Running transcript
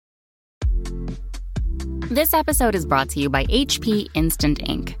This episode is brought to you by HP Instant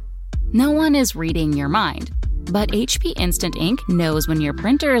Ink. No one is reading your mind, but HP Instant Ink knows when your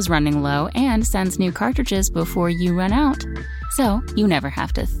printer is running low and sends new cartridges before you run out. So you never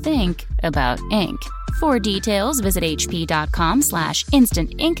have to think about ink. For details, visit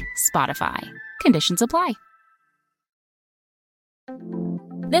hp.com/instant ink Spotify. Conditions apply.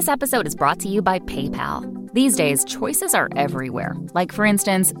 This episode is brought to you by PayPal. These days, choices are everywhere. Like, for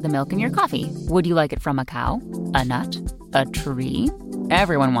instance, the milk in your coffee. Would you like it from a cow, a nut, a tree?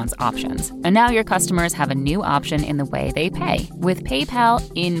 Everyone wants options. And now your customers have a new option in the way they pay with PayPal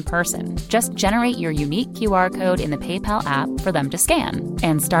in person. Just generate your unique QR code in the PayPal app for them to scan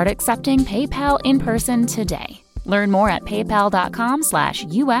and start accepting PayPal in person today. Learn more at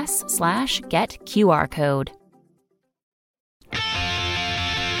paypal.com/US/getQRcode.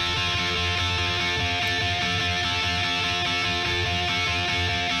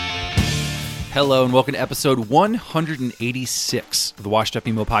 Hello and welcome to episode 186 of the Washed Up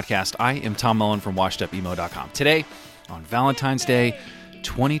Emo podcast. I am Tom Mullen from washedupemo.com. Today, on Valentine's Day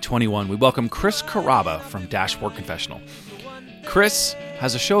 2021, we welcome Chris Carrabba from Confessional. Chris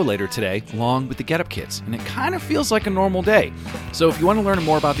has a show later today along with the Get Up Kids, and it kind of feels like a normal day. So if you want to learn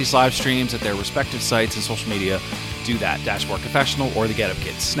more about these live streams at their respective sites and social media, do that, Confessional or the Get Up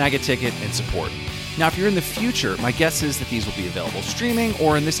Kids. Snag a ticket and support. Now, if you're in the future, my guess is that these will be available streaming,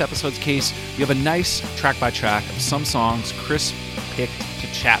 or in this episode's case, we have a nice track-by-track of some songs Chris picked to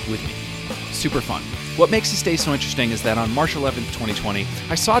chat with me. Super fun. What makes this day so interesting is that on March 11th, 2020,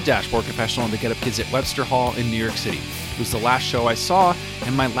 I saw Confessional and the Get Up Kids at Webster Hall in New York City. It was the last show I saw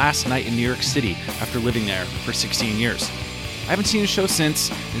and my last night in New York City after living there for 16 years. I haven't seen a show since,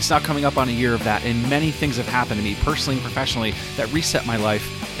 and it's not coming up on a year of that, and many things have happened to me personally and professionally that reset my life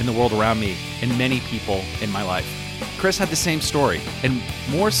and the world around me and many people in my life. Chris had the same story, and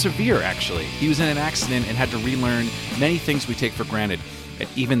more severe actually. He was in an accident and had to relearn many things we take for granted, and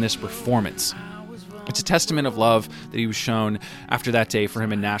even this performance. It's a testament of love that he was shown after that day for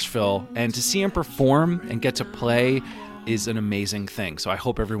him in Nashville, and to see him perform and get to play is an amazing thing. So I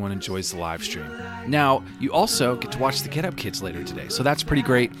hope everyone enjoys the live stream. Now, you also get to watch the Get Up Kids later today, so that's pretty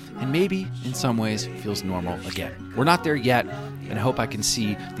great, and maybe in some ways feels normal again. We're not there yet, and I hope I can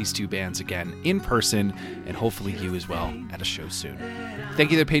see these two bands again in person, and hopefully you as well at a show soon. Thank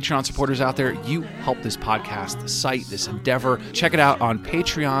you to the Patreon supporters out there. You help this podcast, the site, this endeavor. Check it out on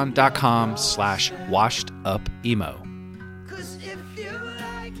patreon.com/washedupemo.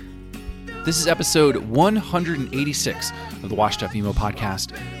 This is episode 186 of the Washed Up Emo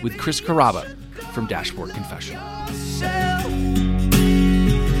podcast with Chris Carrabba from Confessional.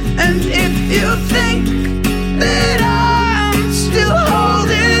 And if you think that I'm still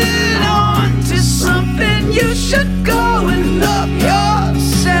holding on to something, you should go and love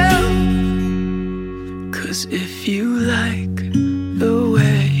yourself. 'Cause if you like the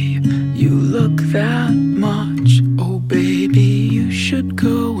way you look that much, oh baby, you should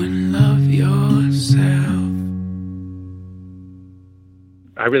go and love yourself.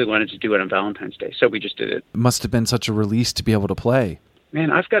 I really wanted to do it on Valentine's Day, so we just did it. Must have been such a release to be able to play. Man,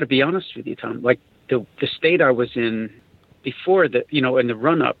 I've got to be honest with you, Tom. Like the state I was in before the, in the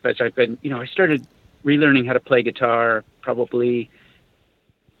run up, as I've been, I started relearning how to play guitar probably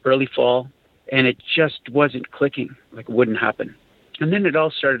early fall, and it just wasn't clicking. Like it wouldn't happen. And then it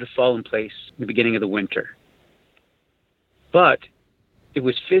all started to fall in place in the beginning of the winter. But it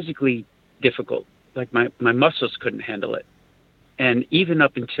was physically difficult. Like my muscles couldn't handle it. And even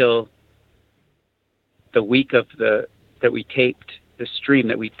up until the week of that we taped the stream,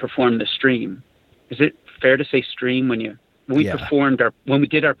 that we performed the stream. Is it fair to say stream when we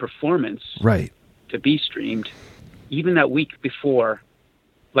did our performance right to be streamed? Even that week before,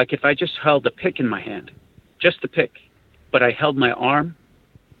 like if I just held a pick in my hand, just the pick, but I held my arm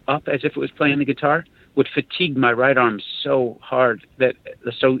up as if it was playing the guitar, would fatigue my right arm so hard that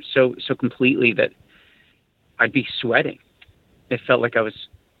so completely that I'd be sweating. It felt like I was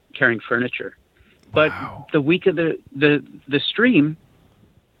carrying furniture. But wow. The week of the stream,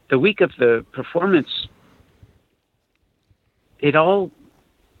 the week of the performance, it all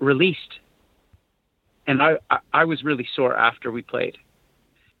released. And I was really sore after we played.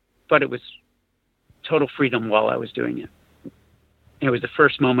 But it was total freedom while I was doing it. And it was the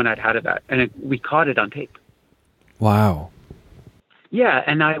first moment I'd had of that. And we caught it on tape. Wow. Yeah,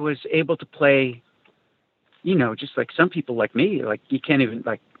 and I was able to play, just like some people like me, like you can't even,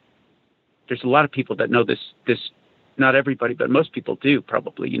 like, there's a lot of people that know this, not everybody, but most people do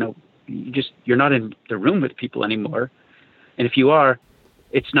probably, you're not in the room with people anymore. And if you are,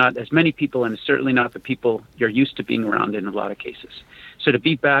 it's not as many people, and it's certainly not the people you're used to being around in a lot of cases. So to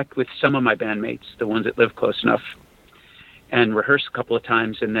be back with some of my bandmates, the ones that live close enough, and rehearse a couple of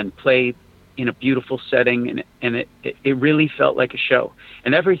times and then play in a beautiful setting, and it really felt like a show.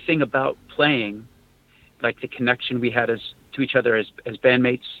 And everything about playing, like the connection we had to each other as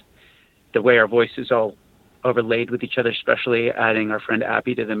bandmates, the way our voices all overlaid with each other, especially adding our friend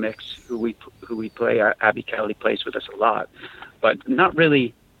Abby to the mix, who we play. Abby Kelly plays with us a lot, but not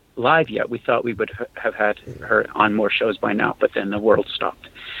really live yet. We thought we would have had her on more shows by now, but then the world stopped.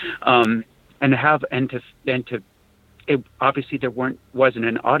 Obviously there wasn't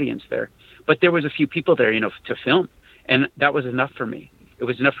an audience there, but there was a few people there, to film, and that was enough for me. It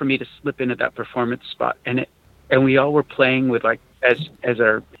was enough for me to slip into that performance spot, and we all were playing with, like, as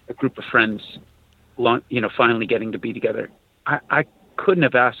a group of friends, finally getting to be together. I couldn't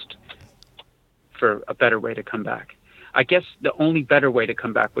have asked for a better way to come back. I guess the only better way to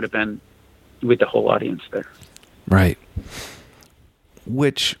come back would have been with the whole audience there. Right.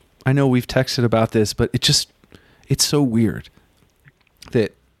 Which, I know we've texted about this, but it's so weird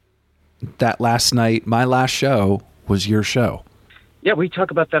that last night, my last show, was your show. Yeah, we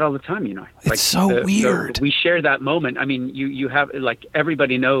talk about that all the time, It's so weird. We share that moment. I mean, you have, like,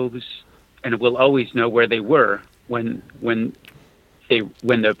 everybody knows and will always know where they were when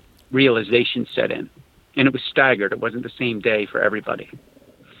the realization set in. And it was staggered. It wasn't the same day for everybody.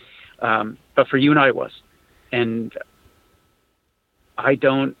 But for you and I, it was. And I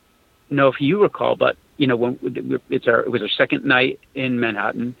don't know if you recall, but, when it was our second night in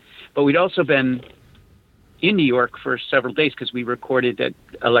Manhattan, but we'd also been in New York for several days because we recorded at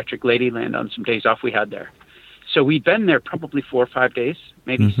Electric Ladyland on some days off we had there. So we'd been there probably 4 or 5 days,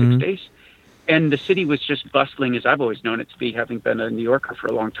 maybe 6 days. And the city was just bustling, as I've always known it to be, having been a New Yorker for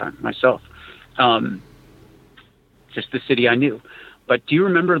a long time myself. Just the city I knew. But do you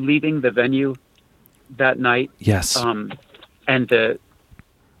remember leaving the venue that night? Yes. And the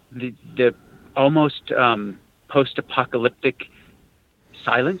almost post-apocalyptic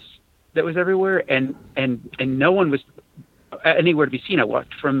silence that was everywhere, and no one was anywhere to be seen. I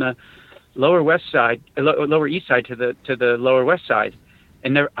walked from the Lower East Side to the Lower West Side,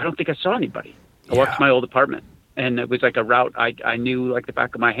 and I don't think I saw anybody. I walked to my old apartment, and it was like a route I knew like the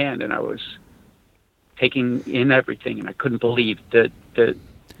back of my hand, and I was taking in everything, and I couldn't believe the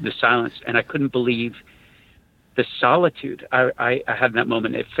silence, and I couldn't believe the solitude I had in that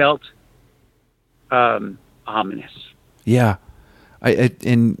moment. It felt ominous. Yeah.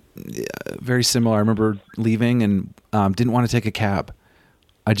 Very similar. I remember leaving and didn't want to take a cab.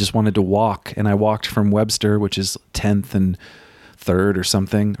 I just wanted to walk, and I walked from Webster, which is 10th and 3rd or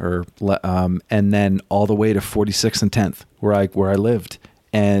something, and then all the way to 46th and 10th, where I lived.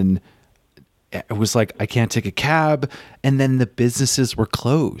 And it was like, I can't take a cab. And then the businesses were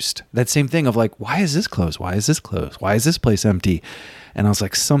closed. That same thing of like, why is this closed? Why is this closed? Why is this place empty? And I was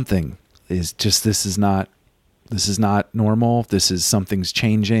like, something is just, this is not normal. Something's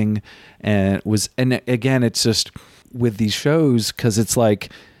changing. And again, it's just with these shows, cause it's like,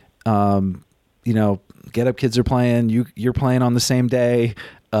 Get Up Kids are playing, you're playing on the same day.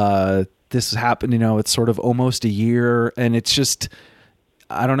 This happened, it's sort of almost a year, and it's just,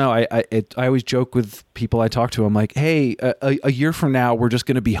 I don't know. I always joke with people I talk to. I'm like, hey, a year from now, we're just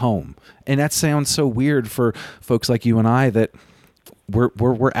going to be home. And that sounds so weird for folks like you and I that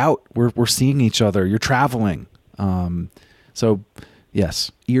we're out, we're seeing each other. You're traveling. So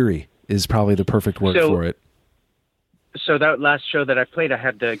yes, eerie is probably the perfect word for it. So that last show that I played, I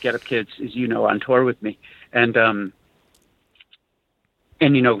had the Get Up Kids, as you know, on tour with me. And the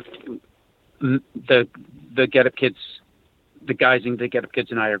Get Up Kids, the guys in the Get Up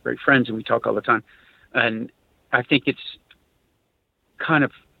Kids and I are great friends, and we talk all the time. And I think it's kind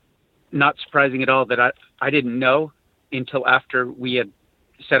of not surprising at all that I didn't know until after we had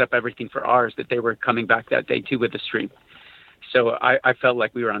set up everything for ours that they were coming back that day too with the stream. So I felt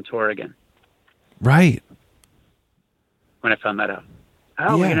like we were on tour again. Right. When I found that out.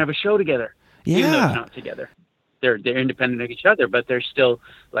 Oh, we're going to have a show together. Yeah. Even though it's not together. They're independent of each other, but they're still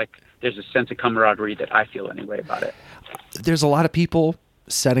like, there's a sense of camaraderie that I feel anyway about it. There's a lot of people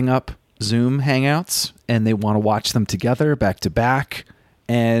setting up Zoom hangouts, and they want to watch them together back to back.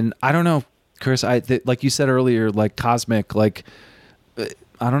 And I don't know, Chris, like you said earlier, like cosmic, like,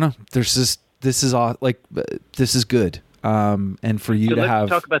 I don't know. There's this is good. And for you to have,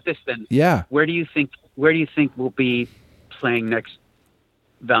 let's talk about this then. Yeah. Where do you think we'll be playing next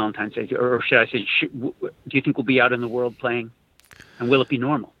Valentine's Day? Or should I say, do you think we'll be out in the world playing? And will it be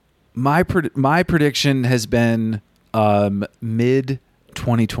normal? My prediction has been mid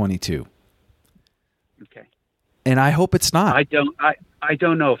 2022. Okay. And I hope it's not. I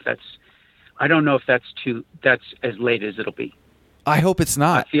don't know if that's as late as it'll be. I hope it's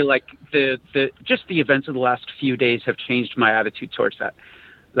not. I feel like the events of the last few days have changed my attitude towards that.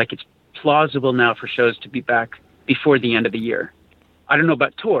 Like, it's plausible now for shows to be back before the end of the year. I don't know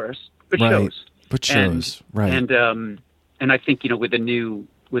about tours, but shows. But shows, right. And I think,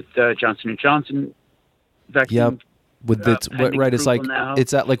 with Johnson & Johnson vaccine. Yep. With right, it's like now.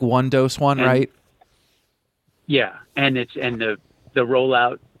 It's at like 1 dose one, right? Yeah, and the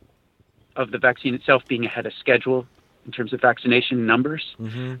rollout of the vaccine itself being ahead of schedule in terms of vaccination numbers.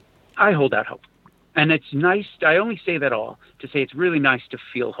 Mm-hmm. I hold out hope. And it's nice. I only say that all to say it's really nice to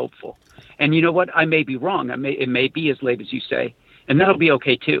feel hopeful. And you know what? I may be wrong. It may be as late as you say, and that'll be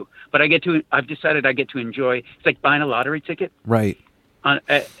okay too. But I've decided I get to enjoy. It's like buying a lottery ticket, right? And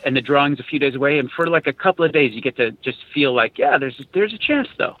the drawing's a few days away, and for like a couple of days, you get to just feel like, yeah, there's a chance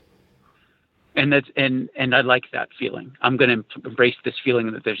though. And I like that feeling. I'm going to embrace this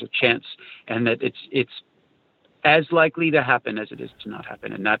feeling that there's a chance, and that it's as likely to happen as it is to not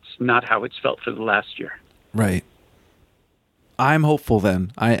happen, and that's not how it's felt for the last year. Right. I'm hopeful.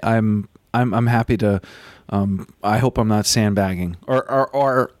 Then I'm happy to. I hope I'm not sandbagging,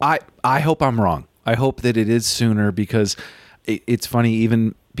 or I hope I'm wrong. I hope that it is sooner, because it's funny,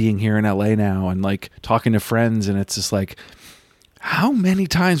 even being here in LA now and like talking to friends, and it's just like, how many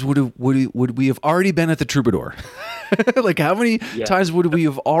times would we have already been at the Troubadour? Like, how many times would we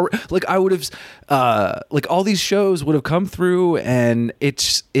have already, like, I would have, like, all these shows would have come through, and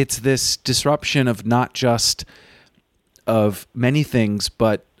it's this disruption of not just of many things,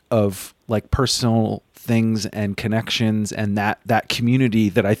 but of like personal things and connections, and that community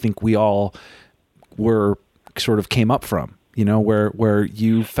that I think we all were sort of came up from, where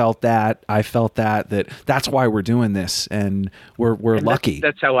you felt that, I felt that's why we're doing this, and we're lucky.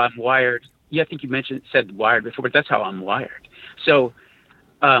 That's how I'm wired. Yeah, I think you said wired before, but that's how I'm wired. So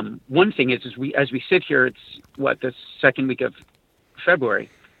one thing is as we sit here, it's the second week of February,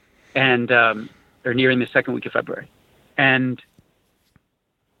 and or nearing the second week of February, and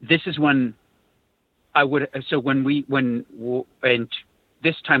this is when I would. So and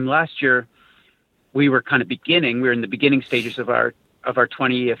this time last year, we were kind of we were in the beginning stages of our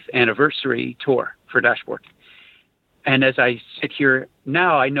 20th anniversary tour for Dashboard. And as I sit here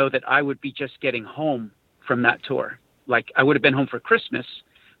now, I know that I would be just getting home from that tour. Like, I would have been home for Christmas,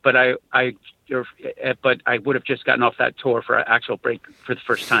 but I would have just gotten off that tour for an actual break for the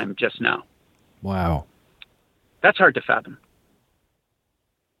first time just now. Wow. That's hard to fathom.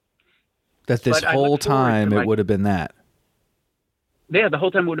 That this whole time it would have been that. Yeah, the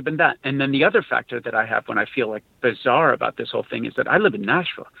whole time would have been that. And then the other factor that I have when I feel like bizarre about this whole thing is that I live in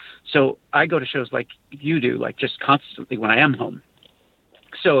Nashville. So I go to shows like you do, like just constantly when I am home.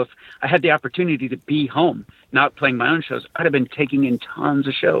 So if I had the opportunity to be home, not playing my own shows, I'd have been taking in tons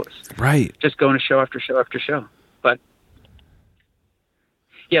of shows. Right. Just going to show after show after show. But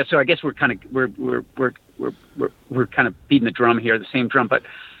yeah, so I guess we're kind of beating the drum here, the same drum. But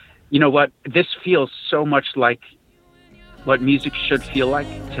you know what? This feels so much like what music should feel like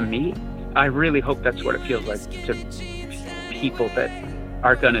to me. I really hope that's what it feels like to people that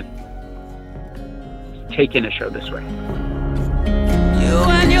are going to take in a show this way. You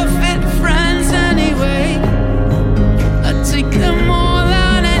and your fit friends anyway. I take them all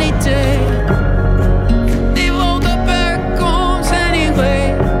out any day. They've all got back homes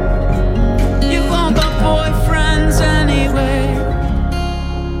anyway. You've all got boyfriends anyway.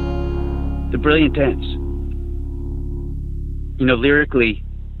 The Brilliant Dance. Lyrically,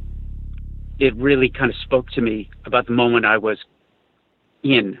 it really kind of spoke to me about the moment I was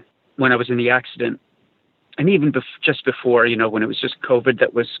in when I was in the accident. And even just before, when it was just COVID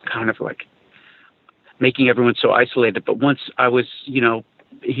that was kind of like making everyone so isolated. But once I was,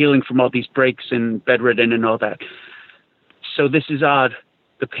 healing from all these breaks and bedridden and all that. So this is odd,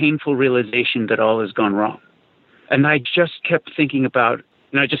 the painful realization that all has gone wrong. And I just kept thinking about,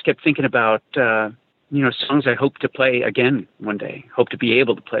 songs I hope to play again one day, hope to be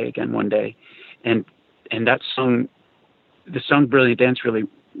able to play again one day. And that song, the song Brilliant Dance, really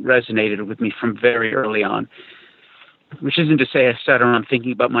resonated with me from very early on, which isn't to say I sat around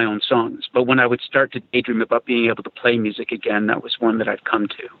thinking about my own songs, but when I would start to daydream about being able to play music again, that was one that I've come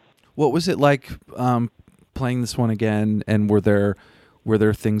to. What was it like playing this one again? And were there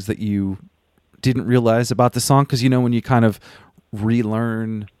things that you didn't realize about the song? Because, when you kind of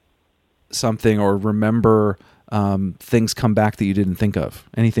relearn something or remember things come back that you didn't think of.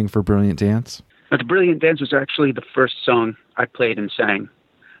 Anything for Brilliant Dance? The Brilliant Dance was actually the first song I played and sang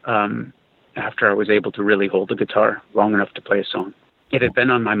after I was able to really hold the guitar long enough to play a song. It had been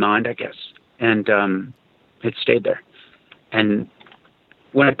on my mind, I guess, and it stayed there. And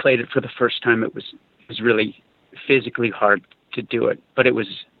when I played it for the first time, it was really physically hard to do it, but it was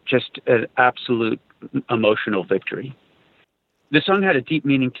just an absolute emotional victory. The song had a deep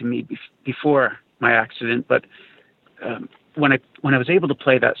meaning to me before my accident, but when I was able to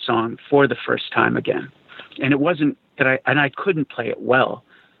play that song for the first time again, and it wasn't that I couldn't play it well,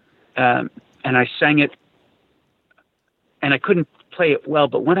 and I sang it, and I couldn't play it well,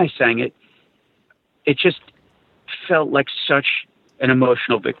 but when I sang it, it just felt like such an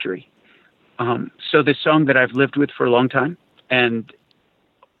emotional victory. So this song that I've lived with for a long time and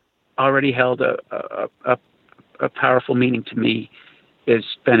already held a powerful meaning to me has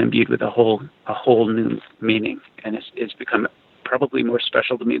been imbued with a whole new meaning, and it's become probably more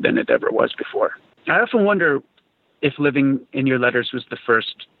special to me than it ever was before. I often wonder if Living in Your Letters was the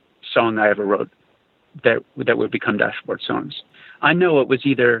first song I ever wrote that would become dashboard songs. I know it was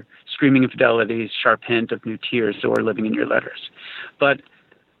either Screaming Infidelities, Sharp Hint of New Tears, or Living in Your Letters. But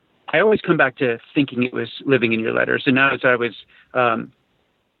I always come back to thinking it was Living in Your Letters. And now as I was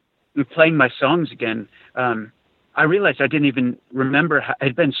playing my songs again, I realized I didn't even remember. It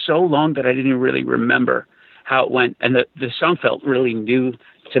had been so long that I didn't really remember how it went. And the song felt really new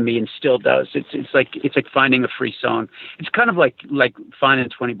to me and still does. It's like finding a free song. It's kind of like finding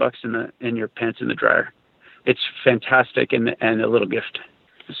 $20 in your pants in the dryer. It's fantastic and a little gift.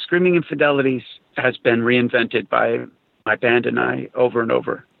 Screaming Infidelities has been reinvented by my band and I over and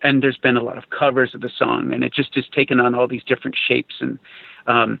over. And there's been a lot of covers of the song, and it just has taken on all these different shapes. And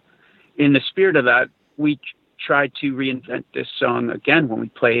in the spirit of that, we tried to reinvent this song again when we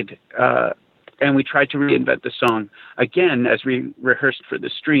played, and we tried to reinvent the song again as we rehearsed for the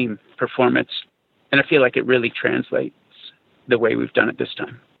stream performance. And I feel like it really translates the way we've done it this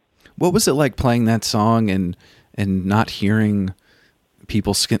time. What was it like playing that song and not hearing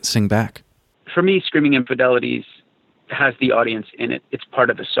people sing back? For me, Screaming Infidelities has the audience in it. It's part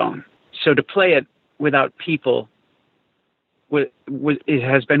of the song. So to play it without people, it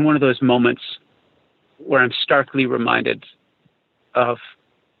has been one of those moments where I'm starkly reminded of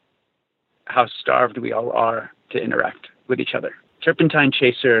how starved we all are to interact with each other. Turpentine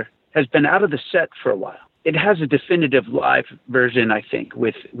Chaser has been out of the set for a while. It has a definitive live version, I think,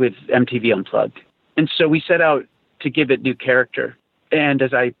 with MTV Unplugged. And so we set out to give it new character. And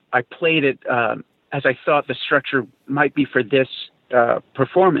as I played it, as I thought the structure might be for this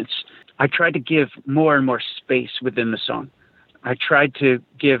performance, I tried to give more and more space within the song. I tried to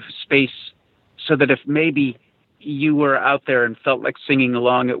give space so that if maybe you were out there and felt like singing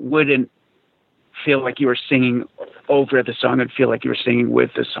along, it wouldn't feel like you were singing over the song. It'd feel like you were singing with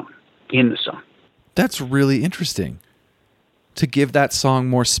the song, in the song. That's really interesting to give that song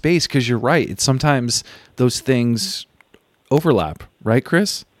more space, because you're right. It's sometimes those things overlap, right,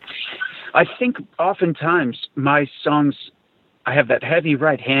 Chris? I think oftentimes my songs, I have that heavy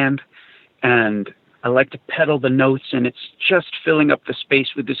right hand and I like to pedal the notes, and it's just filling up the space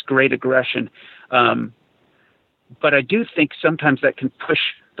with this great aggression. But I do think sometimes that can push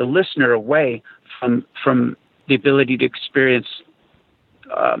the listener away from the ability to experience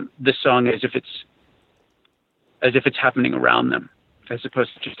the song as if it's happening around them, as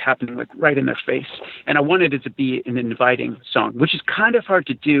opposed to just happening like right in their face. And I wanted it to be an inviting song, which is kind of hard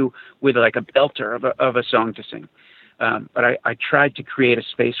to do with like a belter of a song to sing. But I tried to create a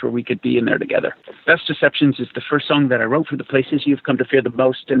space where we could be in there together. Best Deceptions is the first song that I wrote for The Places You've Come to Fear the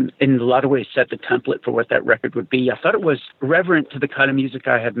Most, and in a lot of ways set the template for what that record would be. I thought it was reverent to the kind of music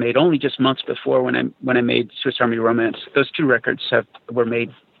I had made only just months before when I made Swiss Army Romance. Those two records were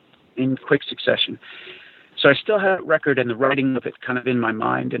made in quick succession. So I still had a record, and the writing of it kind of in my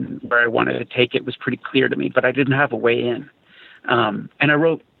mind, and where I wanted to take it was pretty clear to me, but I didn't have a way in. And I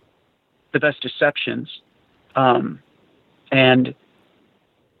wrote The Best Deceptions, and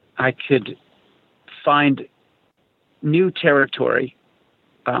I could find new territory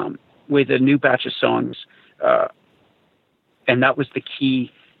with a new batch of songs, and that was the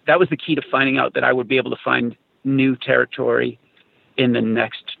key. That was the key to finding out that I would be able to find new territory in the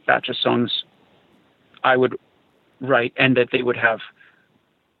next batch of songs I would write, and that they would have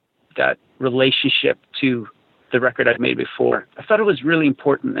that relationship to the record I'd made before. I thought it was really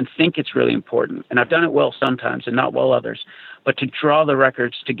important, and think it's really important, and I've done it well sometimes and not well others, but to draw the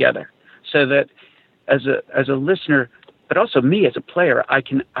records together so that as a listener, but also me as a player, I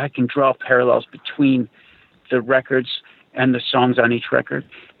can draw parallels between the records and the songs on each record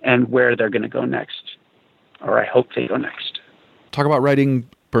and where they're going to go next, or I hope they go next. Talk about writing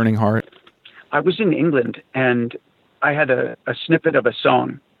Burning Heart. I was in England, and I had a snippet of a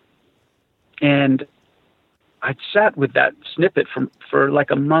song, and I'd sat with that snippet for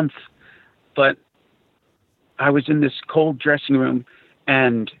like a month, but I was in this cold dressing room,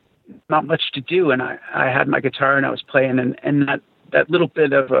 and not much to do, and I had my guitar and I was playing, and that little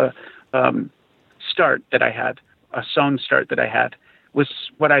bit of a start that I had, a song start that I had, was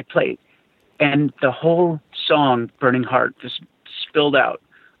what I played, and the whole song, Burning Heart, just spilled out,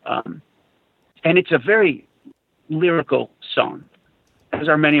 and it's a very lyrical song, as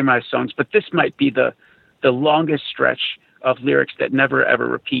are many of my songs, but this might be the longest stretch of lyrics that never ever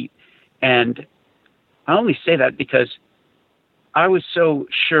repeat. And I only say that because I was so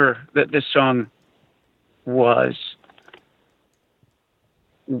sure that this song was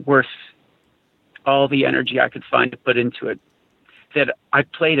worth all the energy I could find to put into it, that I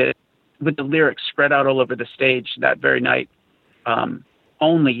played it with the lyrics spread out all over the stage that very night,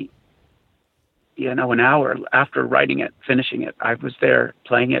 only an hour after writing it, finishing it. I was there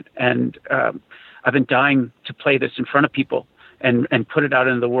playing it, and I've been dying to play this in front of people and put it out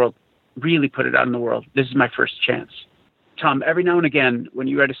into the world, really put it out in the world. This is my first chance. Tom, every now and again, when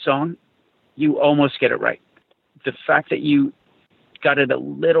you write a song, you almost get it right. The fact that you got it a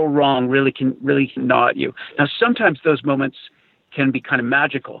little wrong really can gnaw at you. Now, sometimes those moments can be kind of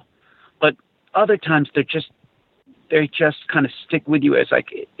magical, but other times they just kind of stick with you as like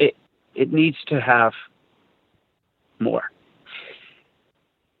it needs to have more.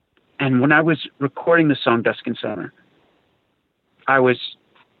 And when I was recording the song Dusk and Summer, I was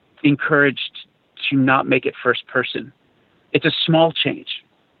encouraged to not make it first person. It's a small change,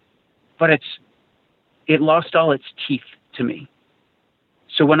 but it lost all its teeth to me.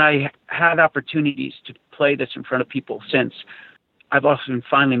 So when I had opportunities to play this in front of people since, I've often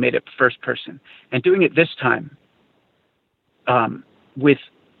finally made it first person. And doing it this time, with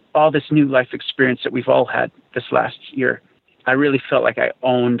all this new life experience that we've all had this last year, I really felt like I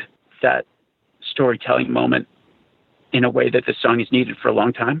owned that storytelling moment in a way that this song is needed for a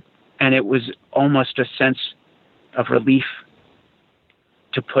long time. And it was almost a sense of relief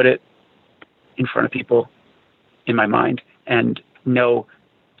to put it in front of people in my mind and know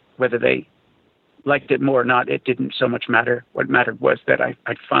whether they liked it more or not. It didn't so much matter. What mattered was that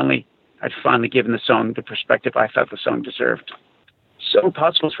I'd finally given the song the perspective I thought the song deserved. So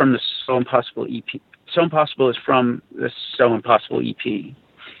Impossible is from the So Impossible EP. So Impossible is from the So Impossible EP.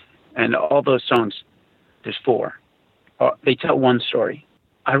 And all those songs, there's 4. They tell one story.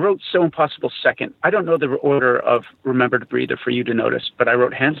 I wrote So Impossible second. I don't know the order of Remember to Breathe or For You to Notice, but I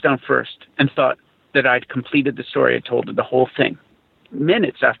wrote Hands Down first and thought that I'd completed the story. I told the whole thing.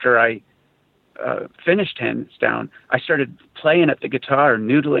 Minutes after I finished Hands Down, I started playing at the guitar,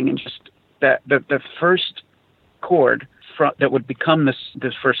 noodling, and just the first chord that would become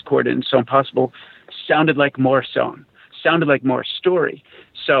this first chord in So Impossible sounded like more song, sounded like more story.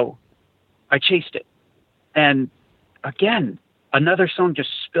 So I chased it. And again, another song just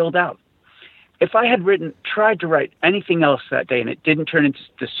spilled out. If I had tried to write anything else that day and it didn't turn into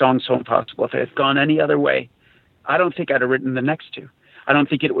the song So Impossible, if it had gone any other way, I don't think I'd have written the next 2. I don't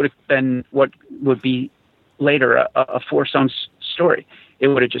think it would have been what would be later a 4-song story. It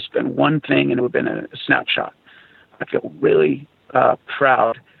would have just been one thing, and it would have been a snapshot. I feel really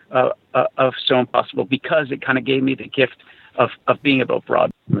proud of So Impossible because it kind of gave me the gift of being able to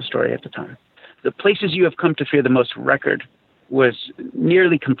broaden the story at the time. The Places You Have Come to Fear the Most record was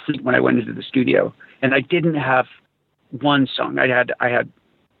nearly complete when I went into the studio, and I didn't have one song. I had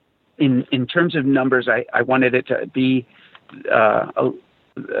in terms of numbers, I wanted it to be 12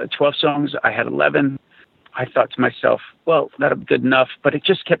 songs. I had 11. I thought to myself, well, that'll be good enough, but it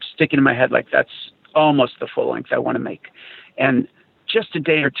just kept sticking in my head like that's almost the full length I want to make. And just a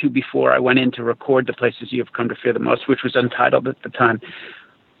day or two before I went in to record The Places You Have Come to Fear the Most, which was untitled at the time,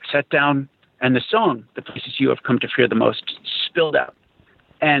 I sat down and the song, The Places You Have Come to Fear the Most, spilled out.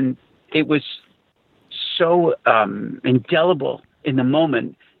 And it was so indelible in the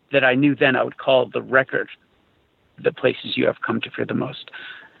moment that I knew then I would call the record The Places You Have Come to Fear the Most.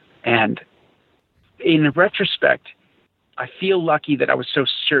 And in retrospect, I feel lucky that I was so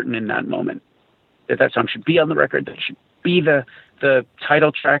certain in that moment that song should be on the record, that it should be the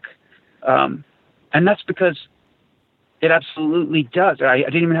title track. And that's because it absolutely does. I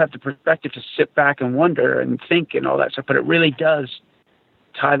didn't even have the perspective to sit back and wonder and think and all that stuff, but it really does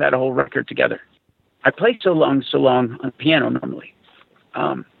tie that whole record together. I play So Long on piano normally.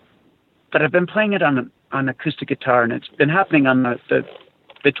 But I've been playing it on acoustic guitar, and it's been happening on the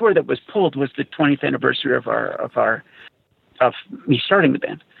tour that was pulled was the 20th anniversary of me starting the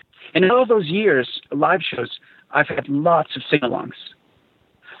band. And in all those years, live shows, I've had lots of sing-alongs.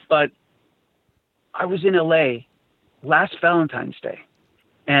 But I was in LA last Valentine's Day,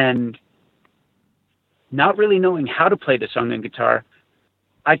 and not really knowing how to play the song on guitar,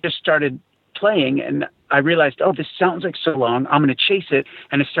 I just started playing, and I realized, oh, this sounds like so long. I'm going to chase it.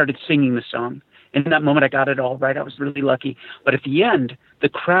 And I started singing the song. And in that moment, I got it all right. I was really lucky. But at the end, the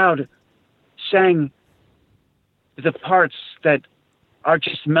crowd sang the parts that are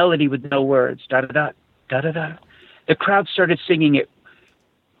just melody with no words. Da-da-da, da-da-da. The crowd started singing it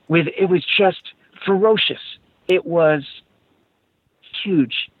it was just ferocious. It was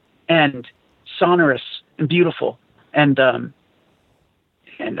huge and sonorous and beautiful. And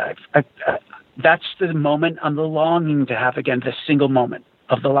that's the moment I'm longing to have again, the single moment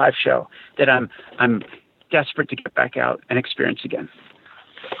of the live show that I'm desperate to get back out and experience again.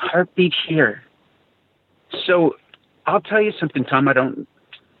 Heartbeat Here. So I'll tell you something, Tom, I don't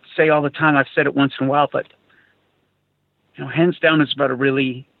say all the time. I've said it once in a while, but hands down, it's about a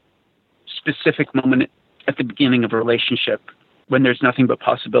really specific moment at the beginning of a relationship when there's nothing but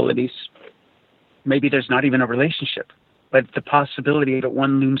possibilities. Maybe there's not even a relationship, but the possibility that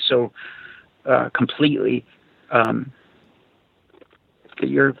one looms so completely that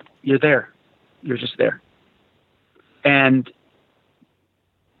you're there. You're just there. And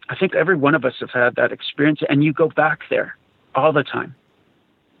I think every one of us have had that experience, and you go back there all the time,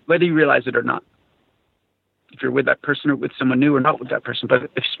 whether you realize it or not. If you're with that person or with someone new or not with that person,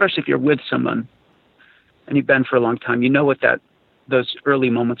 but especially if you're with someone and you've been for a long time, you know what those early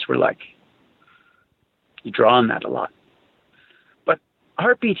moments were like. You draw on that a lot. But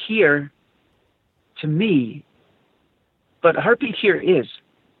Heartbeat Here, to me, Heartbeat Here is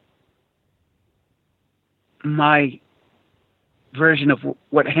my version of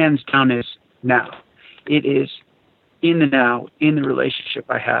what hands down is now. It is in the now, in the relationship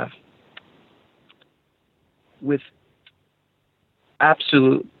I have with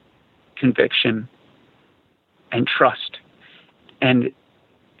absolute conviction and trust and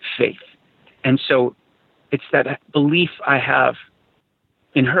faith. And so it's that belief I have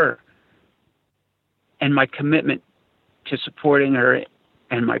in her and my commitment to supporting her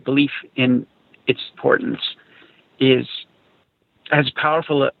and my belief in its importance is as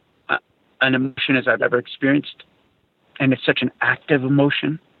powerful an emotion as I've ever experienced. And it's such an active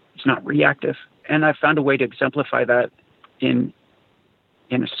emotion. It's not reactive. And I found a way to exemplify that in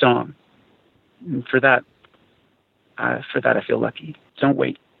a song. And for that I feel lucky. Don't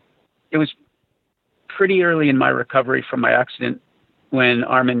wait. It was pretty early in my recovery from my accident when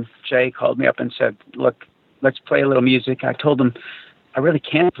Armin J called me up and said, look, let's play a little music. I told him, I really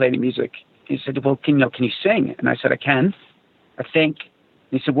can't play any music. He said, well, can you sing? And I said, I can, I think.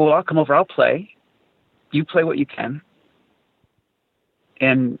 And he said, well, I'll come over. I'll play. You play what you can.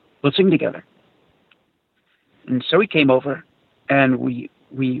 And we'll sing together. And so he came over and we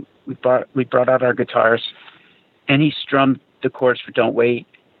brought out our guitars and he strummed the chords for Don't Wait.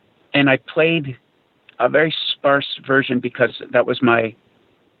 And I played a very sparse version because that was my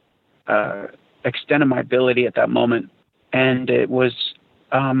extent of my ability at that moment. And it was,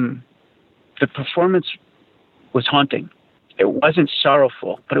 the performance was haunting. It wasn't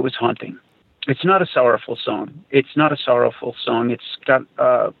sorrowful, but it was haunting. It's not a sorrowful song. It's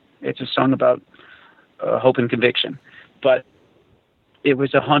a song about hope and conviction, but it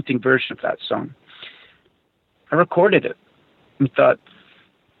was a haunting version of that song. I recorded it and thought,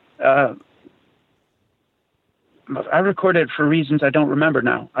 I recorded it for reasons I don't remember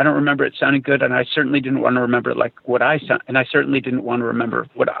now. I don't remember it sounding good, and I certainly didn't want to remember like what I sound, and I certainly didn't want to remember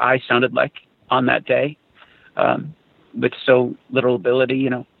what I sounded like on that day, with so little ability,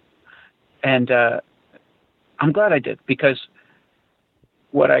 And I'm glad I did, because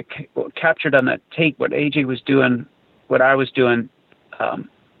what I captured on that tape, what AJ was doing, what I was doing,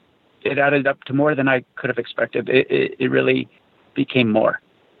 it added up to more than I could have expected. It really became more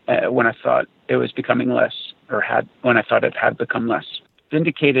when I thought it was becoming less, when I thought it had become less.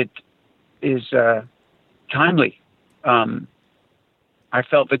 Vindicated is timely. I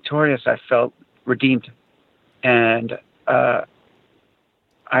felt victorious. I felt redeemed. And I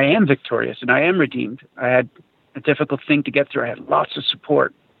am victorious and I am redeemed. I had a difficult thing to get through. I had lots of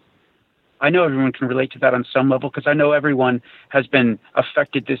support. I know everyone can relate to that on some level because I know everyone has been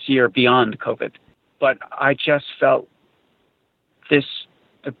affected this year beyond COVID. But I just felt this,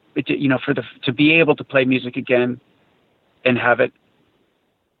 to be able to play music again and have it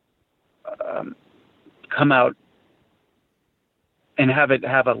come out and have it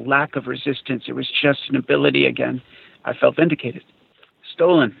have a lack of resistance. It was just an ability again. I felt vindicated.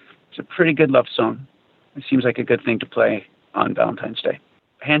 Stolen. It's a pretty good love song. It seems like a good thing to play on Valentine's Day.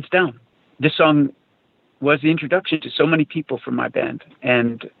 Hands down. This song was the introduction to so many people from my band.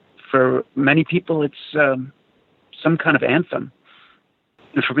 And for many people, it's some kind of anthem.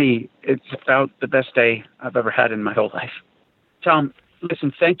 And for me, it's about the best day I've ever had in my whole life. Tom,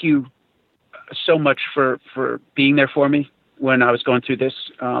 listen, thank you so much for being there for me when I was going through this,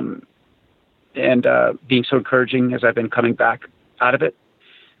 and being so encouraging as I've been coming back out of it.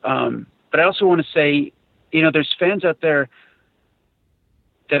 But I also want to say, there's fans out there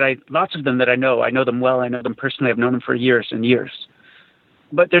lots of them that I know them well. I know them personally. I've known them for years and years.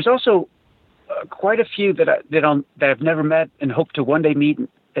 But there's also quite a few that I've never met and hope to one day meet.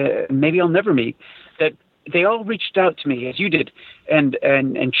 Maybe I'll never meet. That they all reached out to me as you did, and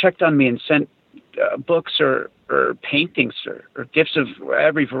checked on me and sent books or paintings or gifts of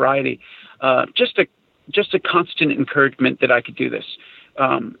every variety. Just a constant encouragement that I could do this.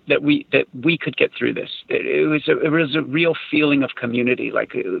 That we could get through this. It was a real feeling of community.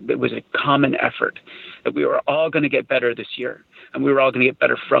 Like it was a common effort that we were all going to get better this year, and we were all going to get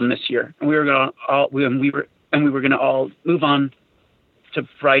better from this year, and we were going to all move on to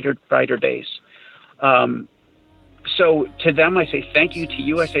brighter days. So to them, I say thank you. To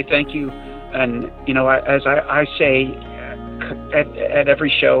you, I say thank you. And as I say at every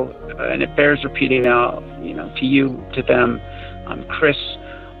show, and it bears repeating now. To you, to them. Chris,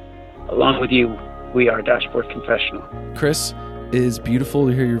 along with you, we are Dashboard Confessional. Chris, it is beautiful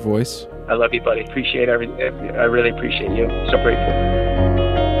to hear your voice. I love you, buddy. Appreciate everything. I really appreciate you. So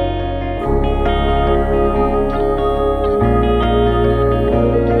grateful.